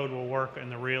same code will work in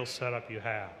the real setup you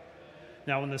have.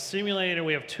 Now, in the simulator,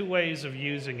 we have two ways of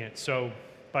using it. So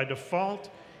by default,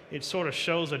 it sort of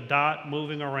shows a dot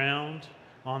moving around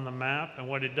on the map, and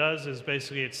what it does is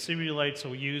basically it simulates a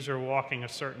user walking a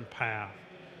certain path.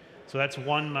 So that's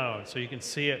one mode. So you can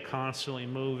see it constantly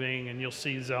moving, and you'll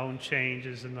see zone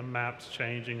changes and the maps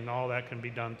changing, and all that can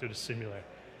be done through the simulator.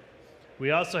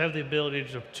 We also have the ability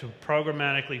to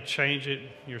programmatically change it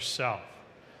yourself.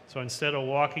 So instead of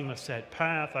walking the set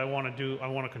path, I want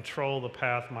to control the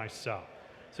path myself.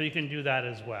 So you can do that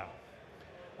as well.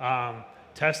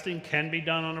 Testing can be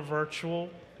done on a virtual.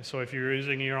 So if you're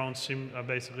using your own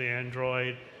basically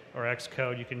Android or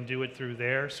Xcode, you can do it through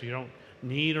there. So you don't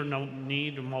need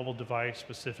a mobile device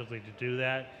specifically to do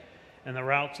that. And the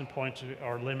routes and points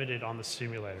are limited on the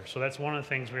simulator. So that's one of the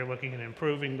things we're looking at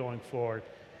improving going forward.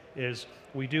 Is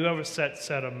we do have a set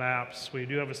of maps, we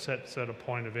do have a set of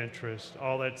point of interest,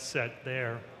 all that's set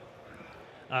there,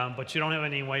 but you don't have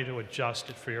any way to adjust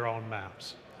it for your own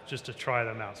maps, just to try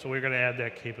them out. So we're going to add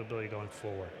that capability going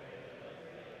forward.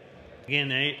 Again,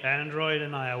 Android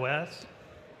and iOS,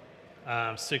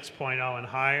 6.0 and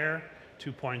higher,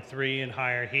 2.3 and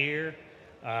higher here.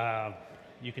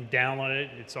 You can download it,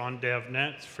 it's on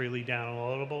DevNet, it's freely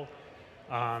downloadable.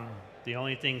 The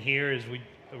only thing here is we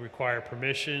require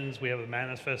permissions, we have a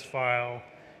manifest file,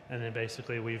 and then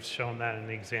basically we've shown that in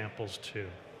the examples too.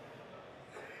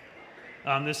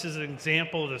 This is an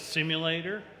example of the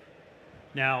simulator.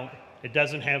 Now, it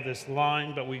doesn't have this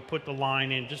line, but we put the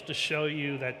line in just to show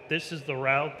you that this is the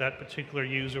route that particular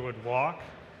user would walk.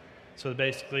 So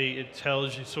basically it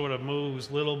tells you, sort of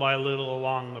moves little by little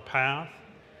along the path,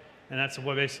 and that's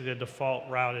basically the default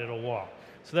route it'll walk.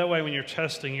 So that way when you're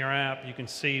testing your app, you can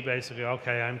see basically,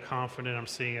 okay, I'm confident I'm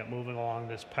seeing it moving along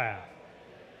this path.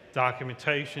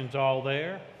 Documentation's all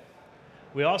there.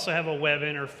 We also have a web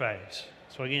interface.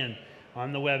 So again,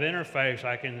 on the web interface,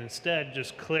 I can instead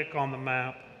just click on the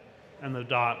map and the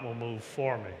dot will move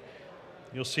for me.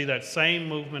 You'll see that same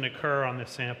movement occur on the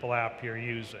sample app you're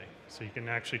using. So you can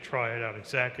actually try it out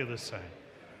exactly the same.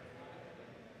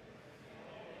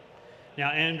 Now,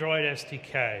 Android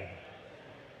SDK.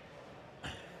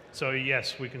 So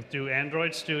yes, we can do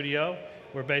Android Studio,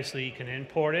 where basically you can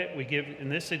import it. In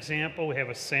this example, we have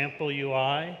a sample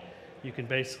UI. You can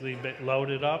basically load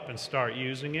it up and start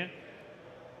using it.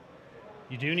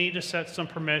 You do need to set some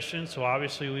permissions, so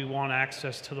obviously we want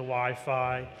access to the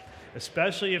Wi-Fi,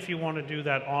 especially if you want to do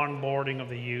that onboarding of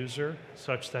the user,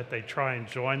 such that they try and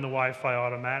join the Wi-Fi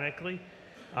automatically.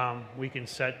 We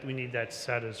need that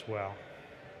set as well.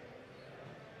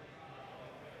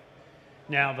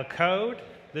 Now the code.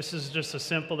 This is just a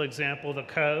simple example of the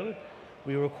code.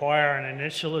 We require an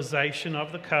initialization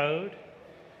of the code.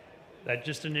 That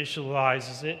just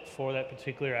initializes it for that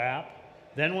particular app.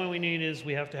 Then what we need is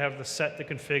we have to have set the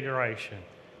configuration.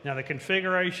 Now the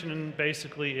configuration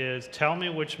basically is, tell me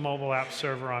which mobile app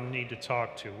server I need to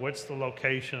talk to. What's the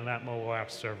location of that mobile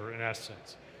app server in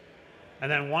essence? And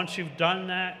then once you've done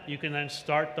that, you can then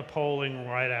start the polling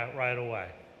right away.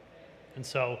 And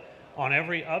so on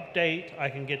every update, I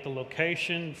can get the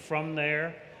location from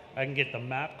there. I can get the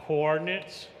map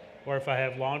coordinates, or if I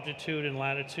have longitude and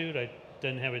latitude, I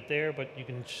didn't have it there, but you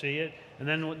can see it. And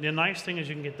then the nice thing is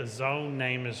you can get the zone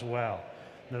name as well.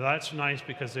 Now that's nice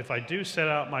because if I do set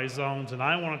out my zones and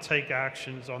I want to take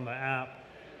actions on the app,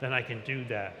 then I can do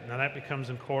that. Now that becomes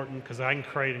important because I can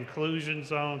create inclusion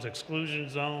zones, exclusion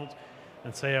zones,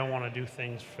 and say I want to do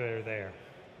things for there.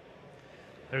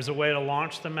 There's a way to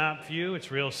launch the map view.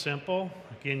 It's real simple.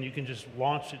 Again, you can just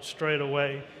launch it straight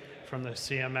away from the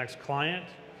CMX client.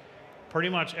 Pretty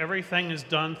much everything is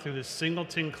done through the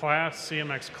singleton class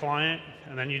CMX client,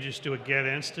 and then you just do a get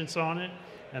instance on it,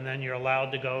 and then you're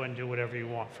allowed to go and do whatever you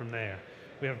want from there.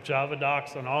 We have Java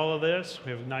docs on all of this.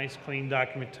 We have nice, clean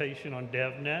documentation on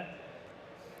DevNet.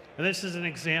 And this is an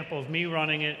example of me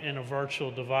running it in a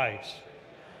virtual device.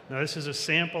 Now, this is a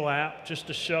sample app just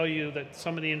to show you that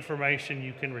some of the information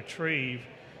you can retrieve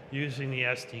using the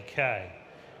SDK.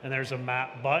 and there's a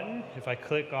map button. If I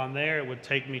click on there, it would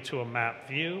take me to a map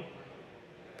view.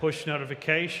 Push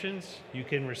notifications, you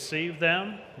can receive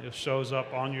them. It shows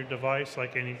up on your device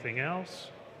like anything else.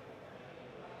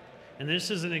 And this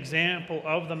is an example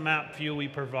of the map view we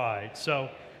provide. So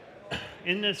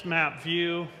in this map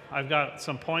view, I've got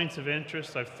some points of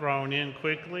interest I've thrown in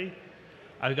quickly.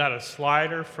 I've got a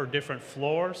slider for different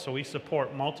floors, so we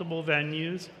support multiple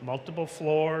venues, multiple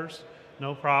floors,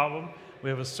 no problem. We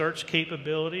have a search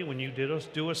capability. When you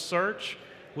do a search,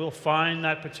 we'll find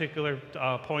that particular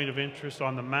point of interest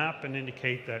on the map and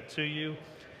indicate that to you.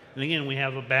 And again, we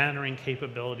have a bannering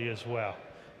capability as well.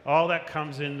 All that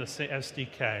comes in the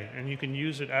SDK, and you can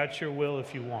use it at your will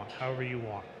if you want, however you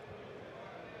want.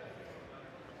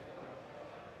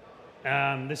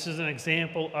 This is an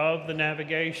example of the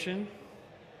navigation.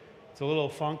 It's a little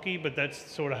funky, but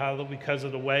that's sort of how, because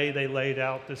of the way they laid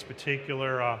out this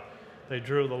particular, they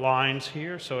drew the lines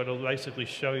here, so it'll basically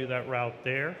show you that route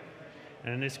there.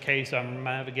 And in this case, I'm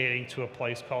navigating to a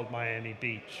place called Miami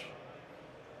Beach.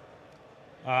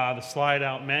 The slide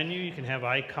out menu, you can have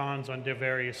icons on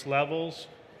various levels.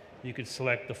 You can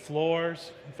select the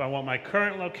floors. If I want my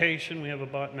current location, we have a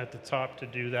button at the top to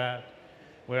do that.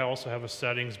 We also have a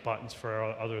settings buttons for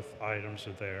other items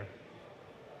are there.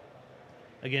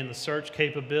 Again, the search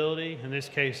capability. In this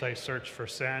case, I searched for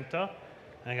Santa.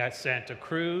 I got Santa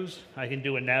Cruz. I can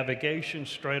do a navigation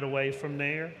straight away from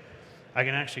there. I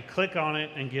can actually click on it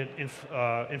and get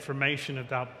information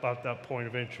about that point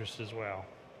of interest as well.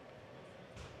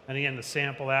 And again, the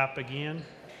sample app again.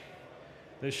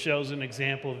 This shows an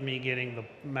example of me getting the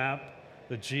map,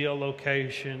 the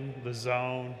geolocation, the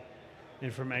zone,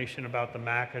 information about the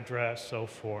MAC address, so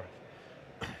forth.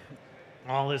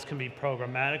 All this can be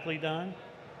programmatically done,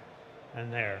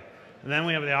 and there. And then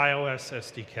we have the iOS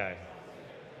SDK.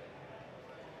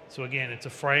 So again, it's a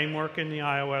framework in the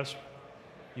iOS.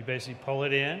 You basically pull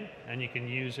it in, and you can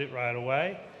use it right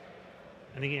away.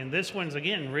 And again, this one's,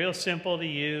 again, real simple to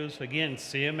use. Again,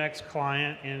 CMX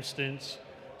client instance.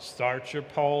 Start your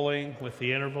polling with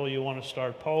the interval you want to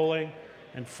start polling.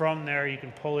 And from there, you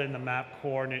can pull in the map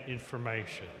coordinate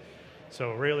information.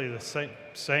 So really the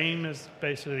same as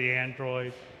basically the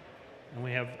Android. And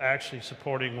we have actually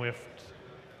supporting WIFT.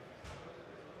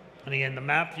 And again, the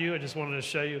map view, I just wanted to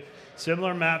show you,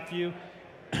 similar map view.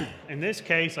 In this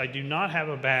case, I do not have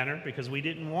a banner because we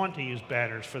didn't want to use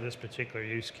banners for this particular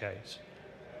use case.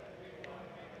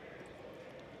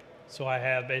 So I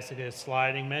have basically a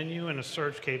sliding menu and a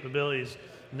search capabilities,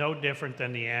 no different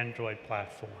than the Android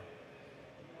platform.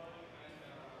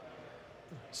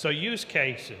 So use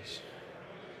cases.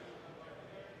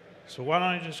 So why don't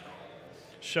I just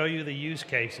show you the use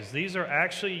cases. These are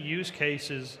actually use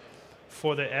cases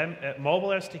for the mobile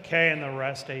SDK and the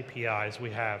REST APIs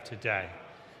we have today.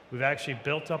 We've actually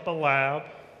built up a lab,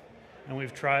 and we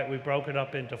broke it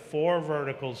up into 4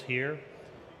 verticals here.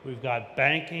 We've got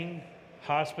banking,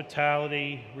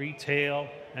 hospitality, retail,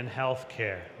 and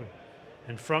healthcare.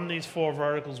 And from these 4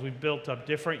 verticals, we've built up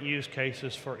different use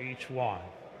cases for each one.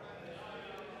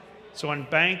 So in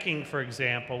banking, for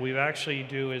example, we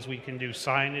can do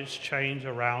signage change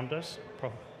around us.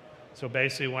 So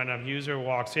basically, when a user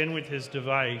walks in with his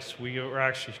device, we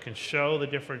actually can show the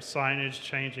different signage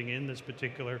changing in this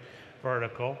particular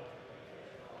vertical.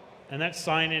 And that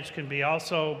signage can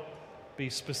also be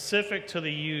specific to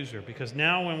the user, because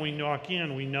now when we walk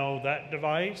in, we know that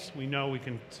device. We know we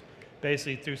can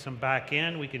basically, through some back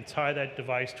end, we can tie that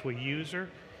device to a user.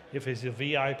 If it's a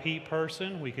VIP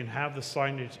person, we can have the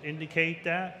signage indicate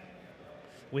that.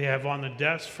 We have on the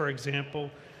desk, for example,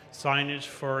 signage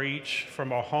for each,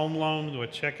 from a home loan to a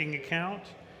checking account.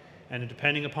 And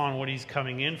depending upon what he's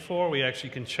coming in for, we actually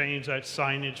can change that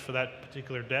signage for that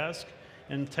particular desk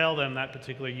and tell them that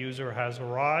particular user has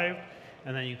arrived,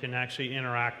 and then you can actually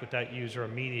interact with that user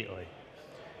immediately.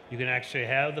 You can actually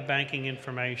have the banking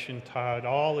information tied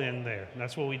all in there, and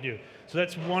that's what we do. So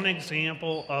that's one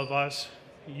example of us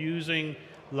using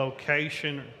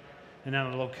location. And now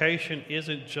the location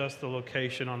isn't just the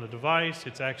location on the device,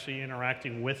 it's actually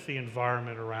interacting with the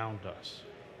environment around us.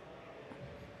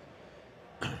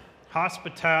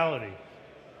 Hospitality.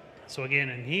 So again,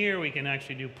 in here we can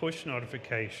actually do push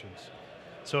notifications.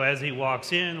 So as he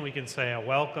walks in, we can say a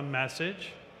welcome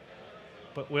message,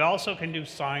 but we also can do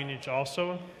signage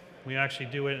also. We actually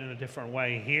do it in a different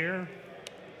way here.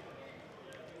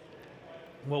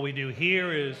 What we do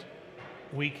here is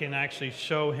we can actually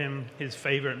show him his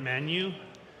favorite menu.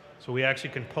 So we actually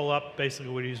can pull up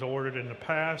basically what he's ordered in the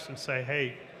past and say,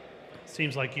 hey,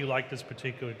 seems like you like this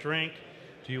particular drink.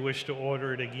 Do you wish to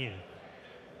order it again?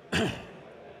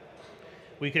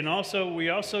 We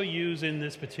also use in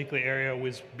this particular area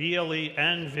with BLE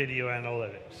and video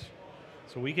analytics.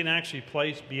 So we can actually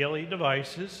place BLE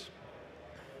devices,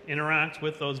 interact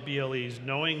with those BLEs,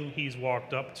 knowing he's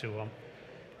walked up to them,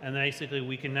 and basically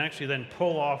we can actually then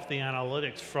pull off the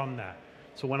analytics from that.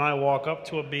 So when I walk up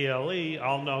to a BLE,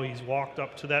 I'll know he's walked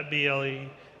up to that BLE,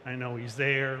 I know he's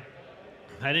there.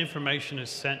 That information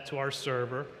is sent to our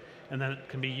server, and then it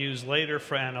can be used later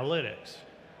for analytics.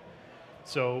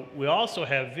 So we also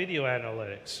have video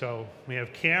analytics. So we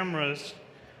have cameras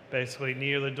basically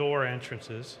near the door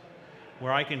entrances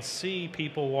where I can see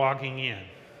people walking in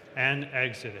and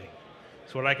exiting.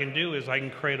 So what I can do is I can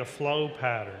create a flow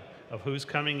pattern of who's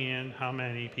coming in, how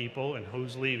many people, and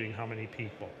who's leaving, how many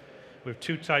people. We have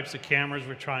two types of cameras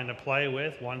we're trying to play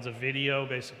with. One's a video,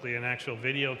 basically an actual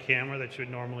video camera that you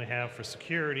would normally have for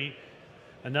security.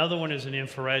 Another one is an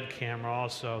infrared camera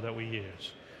also that we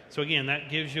use. So again, that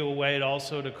gives you a way to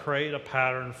also to create a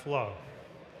pattern flow.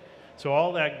 So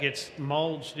all that gets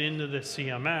mulched into the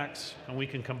CMX, and we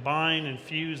can combine and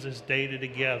fuse this data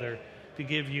together to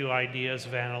give you ideas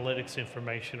of analytics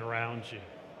information around you.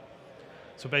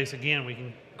 So basically, again, we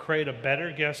can create a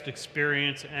better guest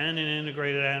experience and an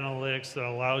integrated analytics that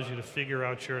allows you to figure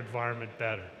out your environment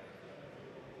better.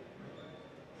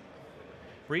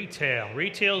 Retail.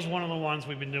 Retail is one of the ones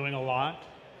we've been doing a lot.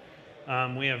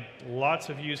 We have lots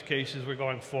of use cases we're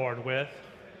going forward with.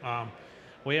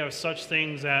 We have such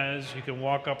things as you can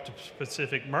walk up to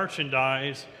specific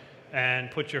merchandise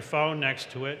and put your phone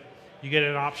next to it. You get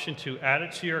an option to add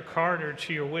it to your cart or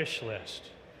to your wish list.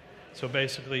 So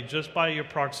basically, just by your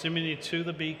proximity to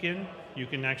the beacon, you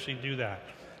can actually do that.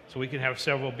 So we can have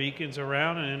several beacons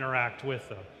around and interact with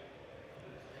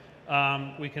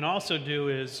them. We can also do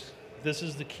is, this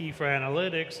is the key for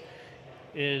analytics,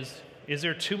 is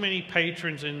there too many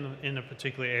patrons in a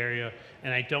particular area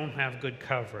and I don't have good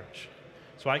coverage?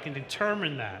 So I can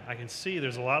determine that. I can see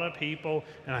there's a lot of people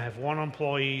and I have one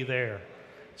employee there.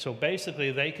 So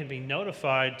basically they can be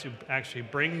notified to actually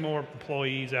bring more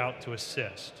employees out to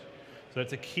assist. So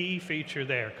that's a key feature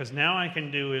there, because now I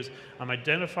can do is I'm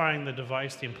identifying the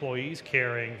device the employee's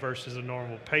carrying versus the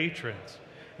normal patrons.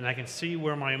 And I can see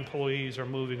where my employees are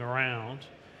moving around,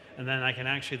 and then I can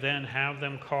actually then have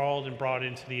them called and brought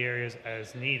into the areas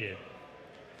as needed.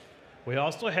 We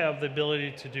also have the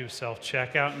ability to do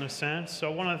self-checkout in a sense.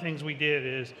 So one of the things we did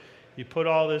is you put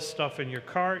all this stuff in your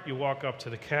cart, you walk up to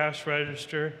the cash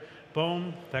register,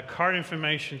 boom, that cart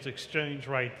information is exchanged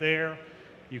right there.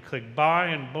 You click buy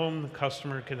and boom, the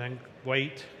customer can then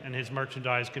wait and his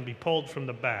merchandise can be pulled from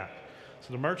the back.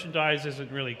 So the merchandise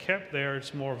isn't really kept there,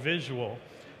 it's more visual.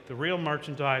 The real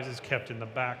merchandise is kept in the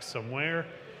back somewhere.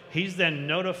 He's then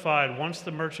notified once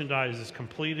the merchandise is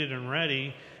completed and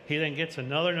ready, he then gets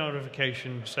another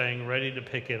notification saying ready to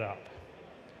pick it up.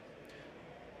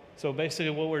 So basically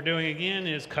what we're doing again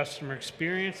is customer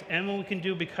experience, and what we can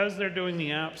do, because they're doing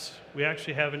the apps, we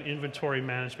actually have an inventory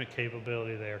management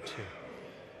capability there too.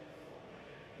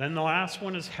 Then the last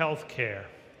one is healthcare.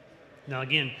 Now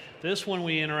again, this one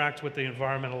we interact with the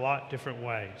environment a lot different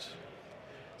ways.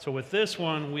 So with this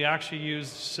one, we actually use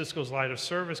Cisco's Light of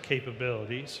Service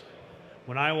capabilities.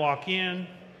 When I walk in,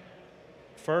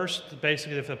 first,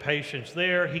 basically if the patient's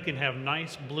there, he can have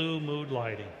nice blue mood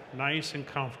lighting, nice and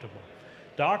comfortable.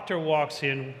 Doctor walks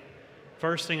in,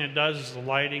 first thing it does is the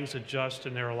lightings adjust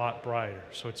and they're a lot brighter.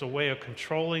 So it's a way of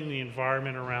controlling the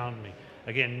environment around me.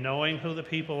 Again, knowing who the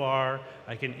people are,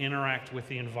 I can interact with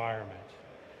the environment.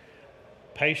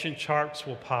 Patient charts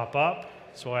will pop up,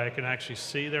 so I can actually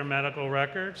see their medical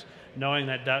records. Knowing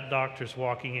that that doctor's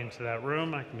walking into that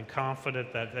room, I can be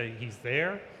confident that he's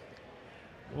there.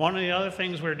 One of the other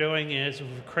things we're doing is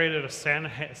we've created a sand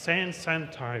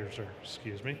sanitizer,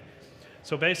 excuse me.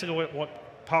 So basically what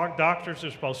doctors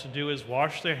are supposed to do is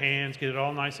wash their hands, get it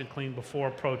all nice and clean before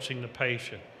approaching the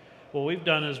patient. What we've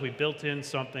done is we built in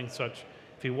something such,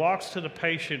 if he walks to the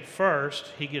patient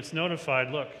first, he gets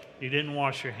notified, look, you didn't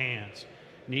wash your hands.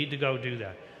 Need to go do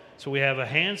that. So we have a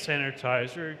hand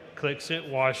sanitizer, clicks it,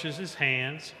 washes his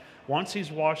hands. Once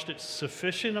he's washed it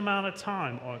sufficient amount of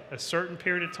time, or a certain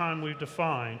period of time we've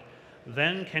defined,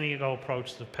 then can he go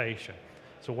approach the patient.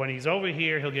 So when he's over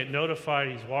here, he'll get notified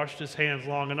he's washed his hands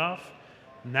long enough.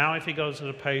 Now if he goes to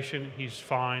the patient, he's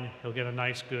fine. He'll get a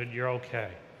nice good, you're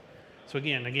okay. So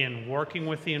again, working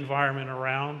with the environment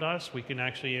around us, we can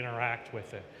actually interact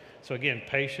with it. So again,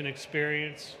 patient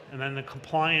experience, and then the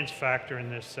compliance factor in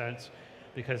this sense,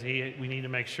 because we need to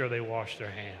make sure they wash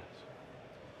their hands.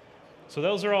 So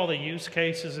those are all the use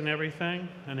cases and everything,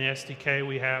 and the SDK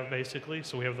we have basically.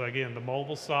 So we have, again, the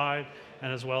mobile side,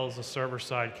 and as well as the server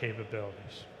side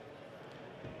capabilities.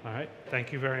 All right,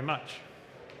 thank you very much.